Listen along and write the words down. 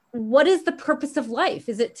what is the purpose of life?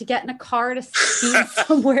 Is it to get in a car to speed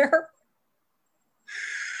somewhere?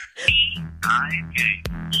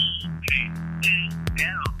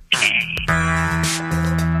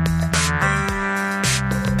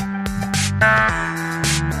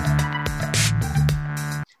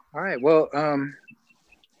 All right. Well,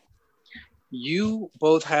 you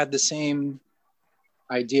both had the same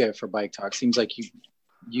idea for Bike Talk. Seems like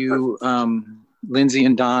you, Lindsay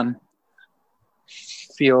and Don,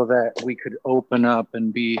 feel that we could open up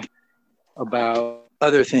and be about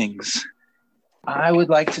other things. I would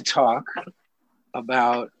like to talk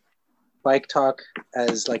about Bike Talk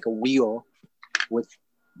as like a wheel, with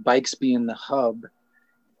bikes being the hub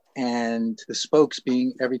and the spokes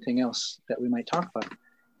being everything else that we might talk about.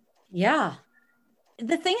 Yeah.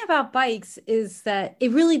 The thing about bikes is that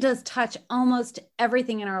it really does touch almost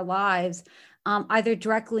everything in our lives, either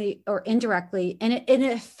directly or indirectly. And it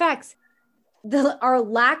affects our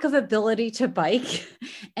lack of ability to bike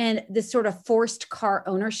and this sort of forced car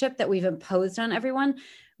ownership that we've imposed on everyone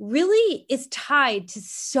really is tied to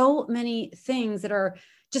so many things that are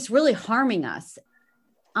just really harming us.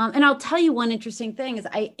 And I'll tell you one interesting thing is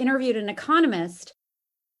I interviewed an economist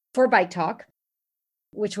for Bike Talk,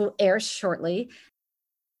 which will air shortly.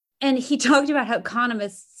 And he talked about how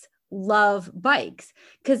economists love bikes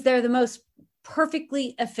because they're the most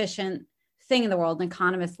perfectly efficient thing in the world. And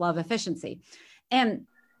economists love efficiency. And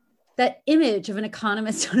that image of an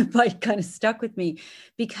economist on a bike kind of stuck with me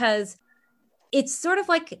because it's sort of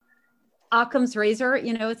like Occam's razor.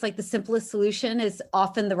 It's like the simplest solution is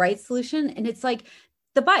often the right solution. And it's like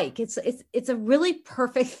the bike. It's a really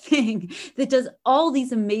perfect thing that does all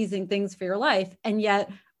these amazing things for your life. And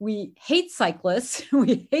yet we hate cyclists,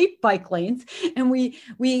 we hate bike lanes, and we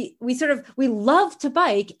love to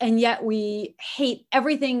bike, and yet we hate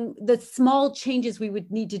everything, the small changes we would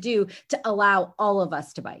need to do to allow all of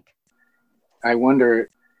us to bike. I wonder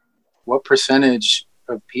what percentage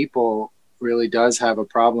of people really does have a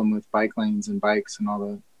problem with bike lanes and bikes and all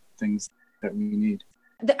the things that we need.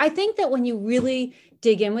 I think that when you really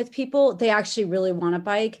dig in with people, they actually really want to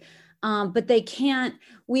bike. But they can't.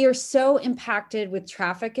 We are so impacted with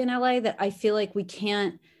traffic in LA that I feel like we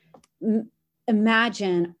can't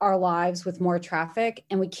imagine our lives with more traffic,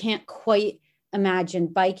 and we can't quite imagine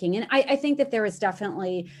biking. And I think that there is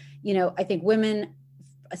definitely, I think women,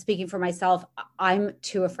 speaking for myself, I'm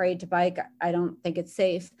too afraid to bike. I don't think it's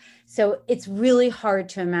safe. So it's really hard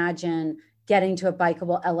to imagine getting to a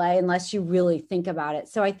bikeable LA unless you really think about it.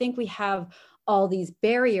 So I think we have all these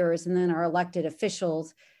barriers, and then our elected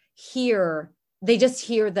officials they just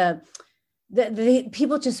hear the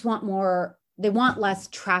people just want more, they want less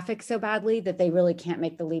traffic so badly that they really can't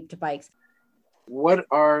make the leap to bikes. What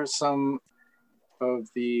are some of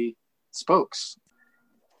the spokes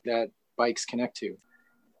that bikes connect to?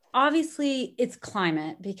 Obviously, it's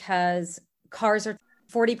climate, because cars are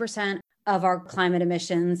 40% of our climate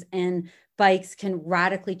emissions, and bikes can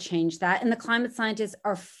radically change that. And the climate scientists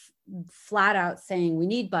are flat out saying we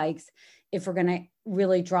need bikes if we're going to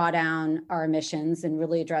really draw down our emissions and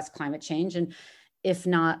really address climate change. And if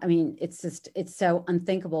not, I mean, it's so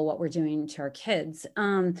unthinkable what we're doing to our kids.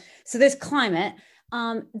 So there's climate.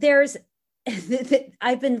 I've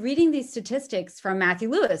been reading these statistics from Matthew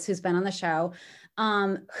Lewis, who's been on the show,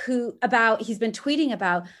 he's been tweeting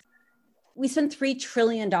about, we spend $3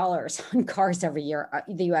 trillion on cars every year,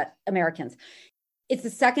 the U.S. Americans. It's the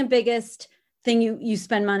second biggest thing you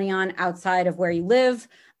spend money on outside of where you live,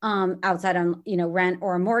 outside on, rent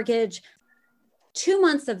or a mortgage. 2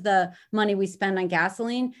 months of the money we spend on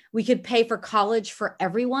gasoline, we could pay for college for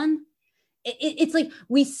everyone. It's like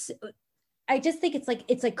I just think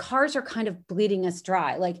it's like cars are kind of bleeding us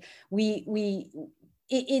dry. Like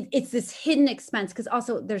it's this hidden expense, because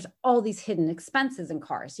also there's all these hidden expenses in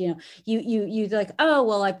cars. You like, oh,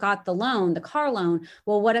 well, I've got the car loan.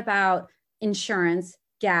 Well, what about insurance,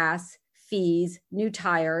 gas, fees, new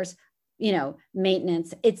tires,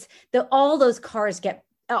 maintenance? All those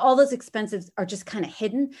expenses are just kind of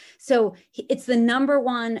hidden. So it's the number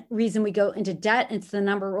one reason we go into debt. It's the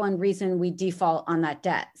number one reason we default on that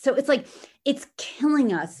debt. So it's like, it's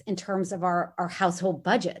killing us in terms of our household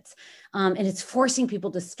budgets. And it's forcing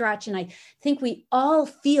people to stretch. And I think we all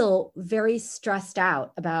feel very stressed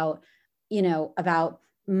out about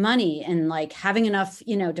money and like having enough,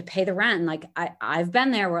 to pay the rent. And like, I've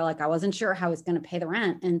been there where like, I wasn't sure how I was going to pay the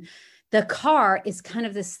rent. And the car is kind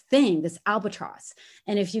of this thing, this albatross.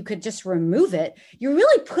 And if you could just remove it, you're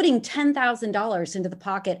really putting $10,000 into the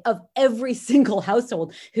pocket of every single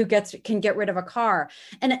household who can get rid of a car.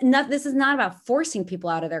 And this is not about forcing people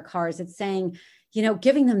out of their cars. It's saying,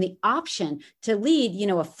 giving them the option to lead,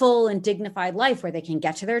 a full and dignified life where they can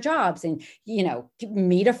get to their jobs and,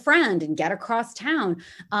 meet a friend and get across town,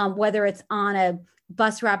 whether it's on a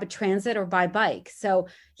bus, rapid transit, or by bike. So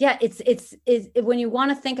yeah, it's when you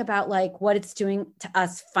want to think about like what it's doing to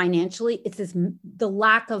us financially, the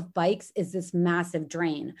lack of bikes is this massive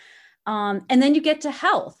drain. And then you get to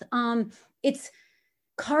health. It's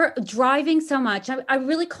driving so much. I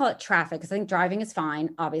really call it traffic because I think driving is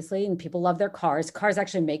fine, obviously, and people love their cars. Cars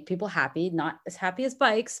actually make people happy, not as happy as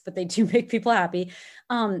bikes, but they do make people happy.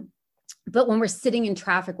 But when we're sitting in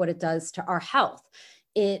traffic, what it does to our health,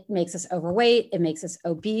 it makes us overweight. It makes us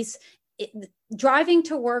obese. Driving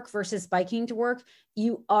to work versus biking to work,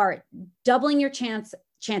 you are doubling your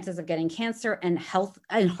chances of getting cancer and health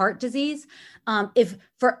and heart disease. If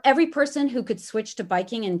for every person who could switch to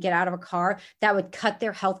biking and get out of a car, that would cut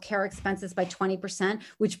their healthcare expenses by 20%,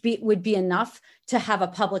 which would be enough to have a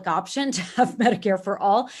public option to have Medicare for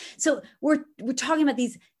all. So we're talking about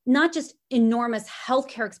these not just enormous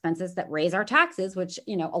healthcare expenses that raise our taxes, which,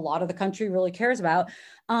 a lot of the country really cares about.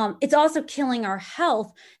 It's also killing our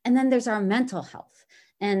health. And then there's our mental health.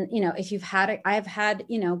 And, if you've had it, I've had,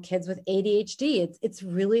 kids with ADHD, it's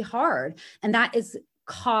really hard. And that is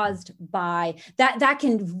caused by that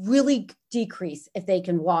can really decrease if they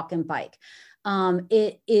can walk and bike.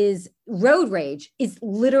 It is road rage is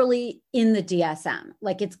literally in the DSM.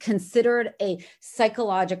 Like it's considered a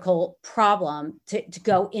psychological problem to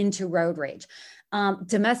go into road rage.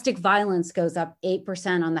 Domestic violence goes up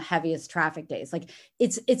 8% on the heaviest traffic days. Like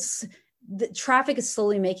the traffic is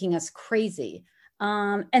slowly making us crazy.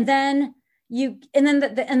 And then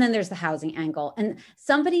there's the housing angle. And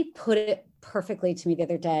somebody put it perfectly to me the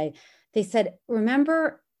other day. They said,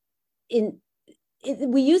 remember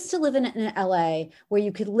we used to live in LA where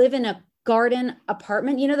you could live in a garden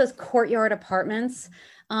apartment, those courtyard apartments,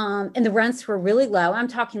 and the rents were really low. I'm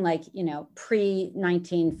talking like,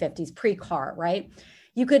 pre-1950s, pre-car, right?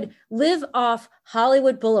 You could live off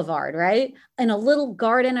Hollywood Boulevard, right? In a little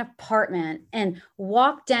garden apartment and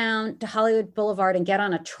walk down to Hollywood Boulevard and get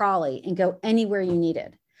on a trolley and go anywhere you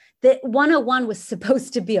needed. The 101 was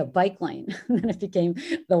supposed to be a bike lane, and then it became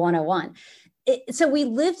the 101. So we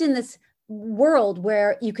lived in this world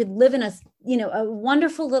where you could live in a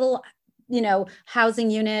wonderful little, housing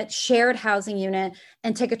unit, shared housing unit,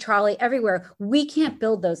 and take a trolley everywhere. We can't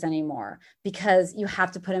build those anymore because you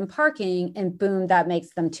have to put in parking, and boom, that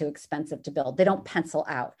makes them too expensive to build. They don't pencil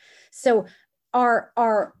out. So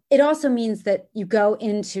it also means that you go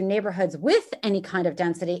into neighborhoods with any kind of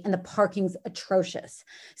density and the parking's atrocious.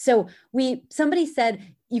 So somebody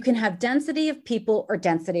said you can have density of people or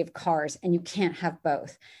density of cars, and you can't have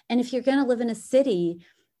both. And if you're going to live in a city,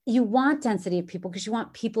 you want density of people because you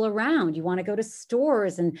want people around. You want to go to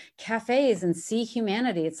stores and cafes and see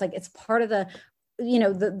humanity. It's like, it's part of the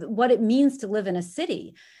what it means to live in a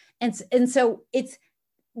city. And so it's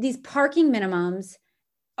these parking minimums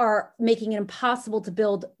are making it impossible to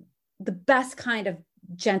build the best kind of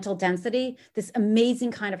gentle density, this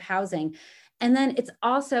amazing kind of housing. And then it's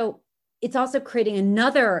also creating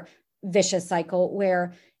another vicious cycle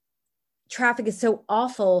where traffic is so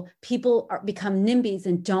awful, people become NIMBYs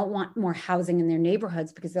and don't want more housing in their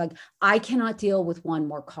neighborhoods because they're like, I cannot deal with one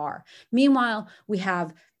more car. Meanwhile, we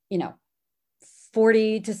have,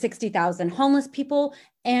 40 to 60,000 homeless people,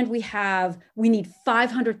 and we need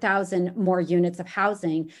 500,000 more units of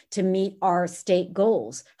housing to meet our state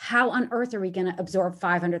goals. How on earth are we going to absorb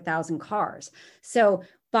 500,000 cars? So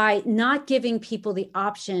by not giving people the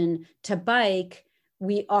option to bike,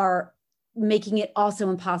 we are making it also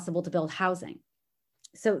impossible to build housing.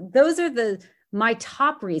 So those are my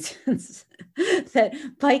top reasons that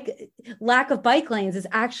lack of bike lanes is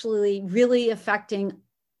actually really affecting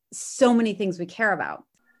so many things we care about.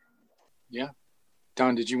 Yeah.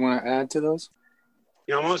 Don, did you want to add to those?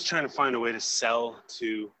 I'm always trying to find a way to sell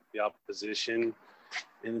to the opposition.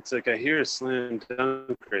 And it's like, I hear a slam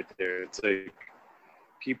dunk right there. It's like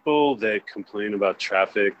people that complain about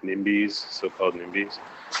traffic, NIMBYs, so-called NIMBYs,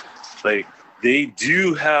 like they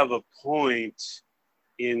do have a point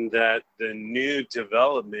in that the new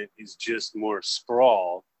development is just more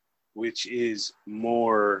sprawl, which is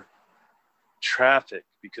more traffic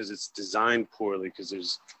because it's designed poorly because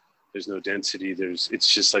there's no density.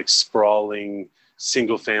 It's just like sprawling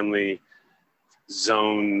single family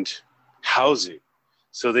zoned housing.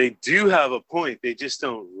 So they do have a point. They just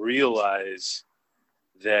don't realize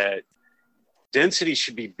that density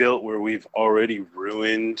should be built where we've already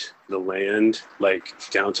ruined the land, like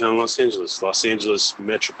downtown Los Angeles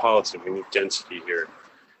metropolitan. We need density here.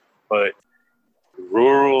 But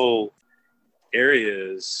rural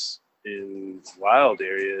areas in wild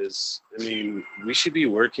areas, I mean, we should be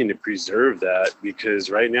working to preserve that, because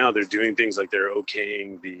right now they're doing things like they're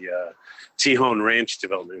okaying the Tejon Ranch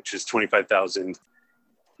development, which is 25,000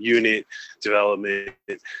 unit development.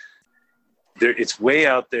 It's way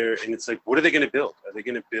out there, and it's like, what are they going to build? Are they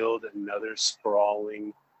going to build another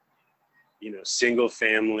sprawling, single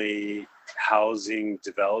family housing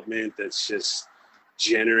development that's just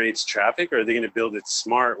generates traffic? Or are they going to build it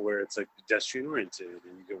smart, where it's like pedestrian oriented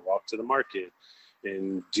and you can walk to the market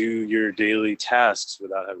and do your daily tasks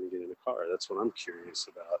without having to get in a car? That's what I'm curious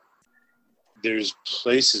about. There's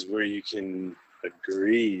places where you can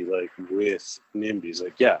agree, like with NIMBYs,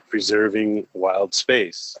 like, yeah, preserving wild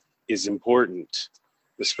space is important,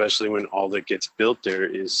 especially when all that gets built there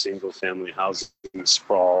is single family housing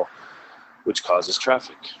sprawl, which causes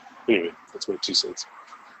traffic. Anyway, that's my 2 cents.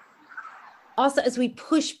 Also, as we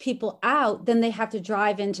push people out, then they have to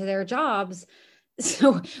drive into their jobs.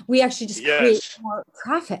 So we actually just create more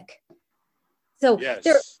traffic. So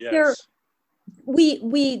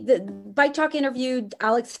the Bike Talk interviewed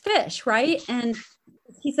Alex Fish, right? And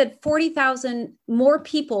he said 40,000 more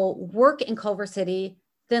people work in Culver City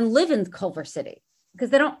than live in Culver City, because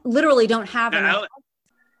they don't have enough.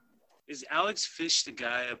 Is Alex Fish the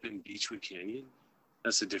guy up in Beechwood Canyon?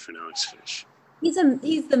 That's a different Alex Fish. He's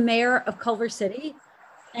the mayor of Culver City,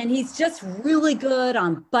 and he's just really good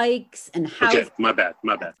on bikes and housing. Okay, my bad.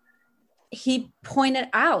 He pointed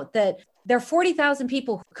out that there are 40,000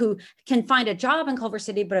 people who can find a job in Culver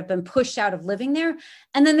City but have been pushed out of living there,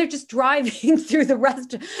 and then they're just driving through the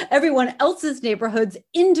rest of everyone else's neighborhoods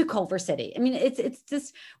into Culver City. I mean, it's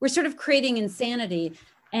just, we're sort of creating insanity.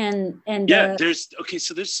 And there's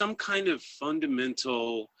some kind of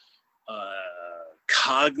fundamental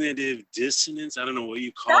cognitive dissonance, I don't know what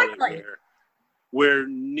you call it, where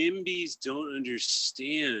NIMBYs don't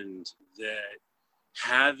understand that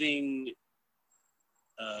having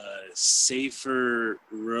safer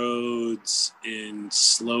roads and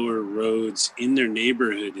slower roads in their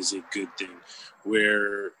neighborhood is a good thing,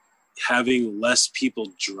 where having less people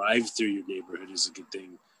drive through your neighborhood is a good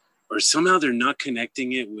thing. Or somehow they're not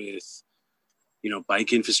connecting it with,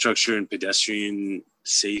 bike infrastructure and pedestrian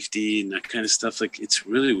safety and that kind of stuff. Like, it's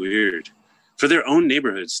really weird for their own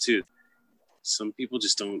neighborhoods too. Some people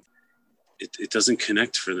just don't, it doesn't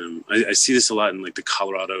connect for them. I see this a lot in like the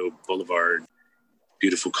Colorado Boulevard,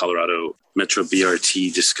 beautiful Colorado Metro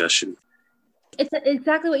BRT discussion. It's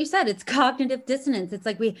exactly what you said. It's cognitive dissonance. It's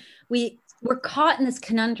like we're caught in this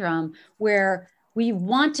conundrum where we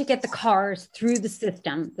want to get the cars through the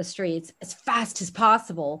system, the streets, as fast as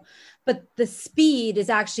possible, but the speed is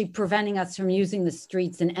actually preventing us from using the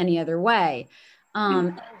streets in any other way.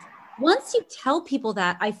 Once you tell people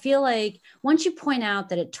that, I feel like once you point out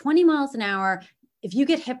that at 20 miles an hour, if you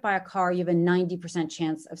get hit by a car, you have a 90%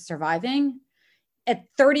 chance of surviving. At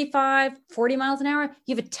 35, 40 miles an hour,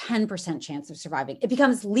 you have a 10% chance of surviving. It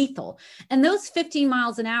becomes lethal. And those 15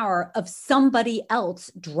 miles an hour of somebody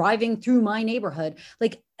else driving through my neighborhood,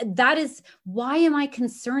 like, that is, why am I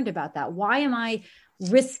concerned about that? Why am I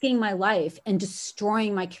risking my life and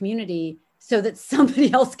destroying my community so that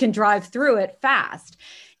somebody else can drive through it fast?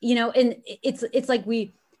 And it's like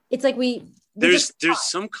there's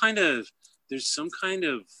some kind of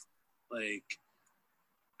like,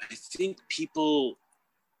 I think people,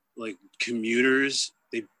 like commuters,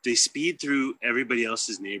 they speed through everybody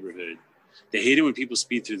else's neighborhood. They hate it when people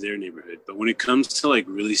speed through their neighborhood. But when it comes to like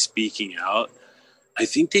really speaking out, I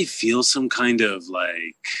think they feel some kind of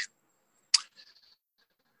like,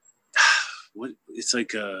 it's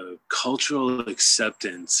like a cultural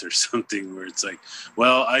acceptance or something, where it's like,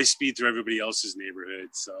 well, I speed through everybody else's neighborhood,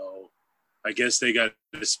 so I guess they got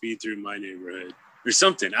to speed through my neighborhood or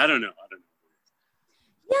something. I don't know.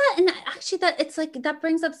 Yeah, and actually that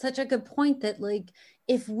brings up such a good point, that like,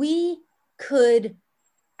 if we could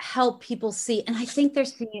help people see, and I think they're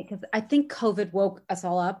seeing it because I think COVID woke us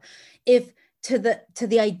all up, if to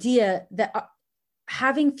the idea that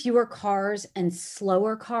having fewer cars and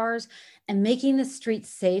slower cars and making the streets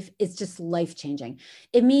safe is just life-changing.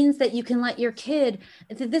 It means that you can let your kid,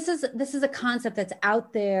 this is a concept that's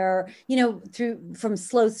out there, from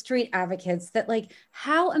slow street advocates, that like,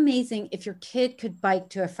 how amazing if your kid could bike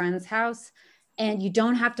to a friend's house and you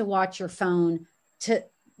don't have to watch your phone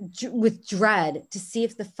with dread to see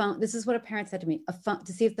if the phone, this is what a parent said to me,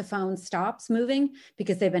 to see if the phone stops moving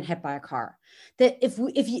because they've been hit by a car. That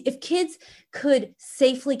if kids could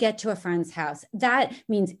safely get to a friend's house, that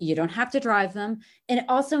means you don't have to drive them. And it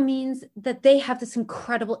also means that they have this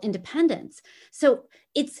incredible independence. So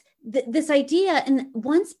this idea, and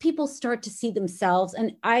once people start to see themselves,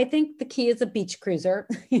 and I think the key is a beach cruiser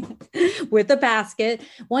with a basket.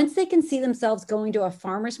 Once they can see themselves going to a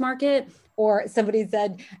farmer's market, or somebody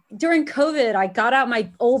said during COVID, I got out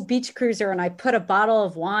my old beach cruiser and I put a bottle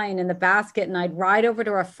of wine in the basket and I'd ride over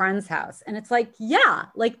to a friend's house. And it's like, yeah,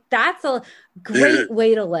 like that's a great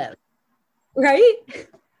way to live. Right?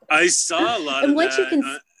 I saw a lot and of once that. You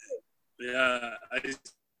can I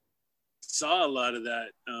saw a lot of that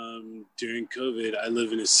during COVID. I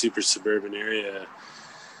live in a super suburban area,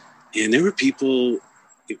 and there were people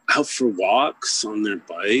out for walks on their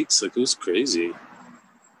bikes. Like, it was crazy.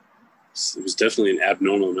 It was definitely an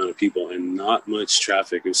abnormal amount of people and not much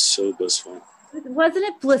traffic. It was so blissful. Wasn't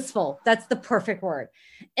it blissful? That's the perfect word.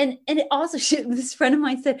 And it also, this friend of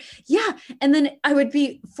mine said, yeah. And then I would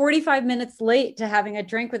be 45 minutes late to having a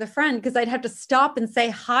drink with a friend because I'd have to stop and say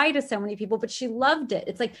hi to so many people, but she loved it.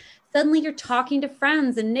 It's like, suddenly you're talking to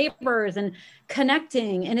friends and neighbors and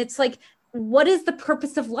connecting. And it's like, what is the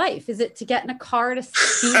purpose of life? Is it to get in a car to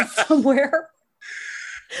speed somewhere?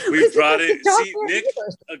 We brought it. See, Nick,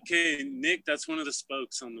 okay, Nick, that's one of the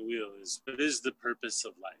spokes on the wheel. What is the purpose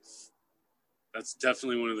of life? That's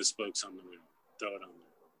definitely one of the spokes on the wheel. Throw it on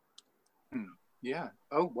there. Yeah.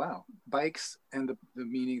 Oh, wow. Bikes and the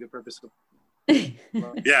meaning, the purpose of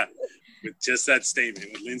yeah. With just that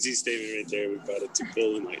statement, with Lindsay's statement right there, we brought it to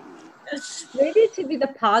full enlightenment. Maybe it should be the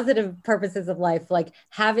positive purposes of life, like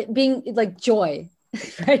have it being like joy,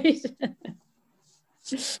 right?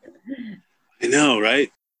 I know, right?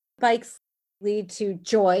 Bikes lead to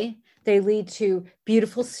joy. They lead to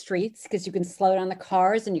beautiful streets because you can slow down the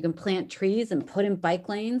cars and you can plant trees and put in bike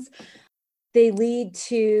lanes. They lead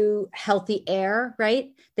to healthy air,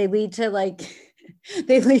 right? They lead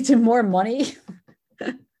to more money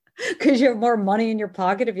because you have more money in your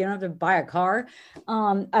pocket if you don't have to buy a car.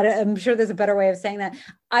 I'm sure there's a better way of saying that.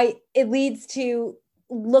 It leads to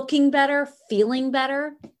looking better, feeling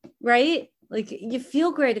better, right? Like you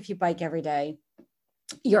feel great if you bike every day.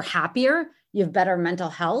 You're happier, you have better mental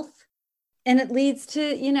health. And it leads to,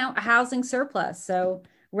 a housing surplus. So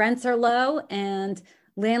rents are low and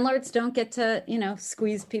landlords don't get to,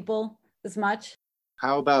 squeeze people as much.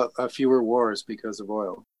 How about fewer wars because of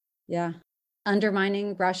oil? Yeah.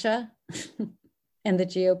 Undermining Russia and the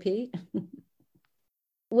GOP.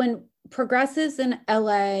 When progressives in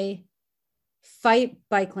LA fight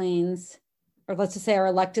bike lanes, or let's just say our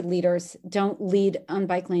elected leaders don't lead on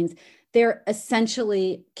bike lanes, they're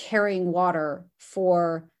essentially carrying water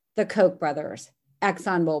for the Koch brothers,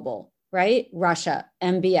 ExxonMobil, right? Russia,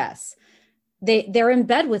 MBS. They're in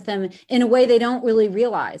bed with them in a way they don't really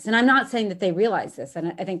realize. And I'm not saying that they realize this,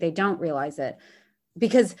 and I think they don't realize it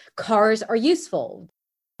because cars are useful.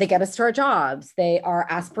 They get us to our jobs. They are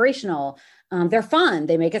aspirational. They're fun.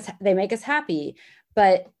 They make us happy.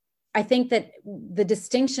 But I think that the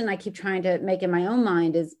distinction I keep trying to make in my own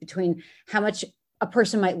mind is between how much a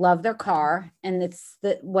person might love their car and it's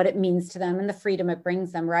what it means to them and the freedom it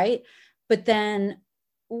brings them, right? But then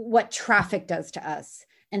what traffic does to us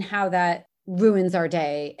and how that ruins our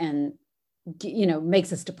day and,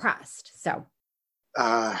 makes us depressed. So.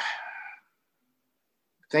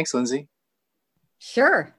 Thanks, Lindsay. Sure.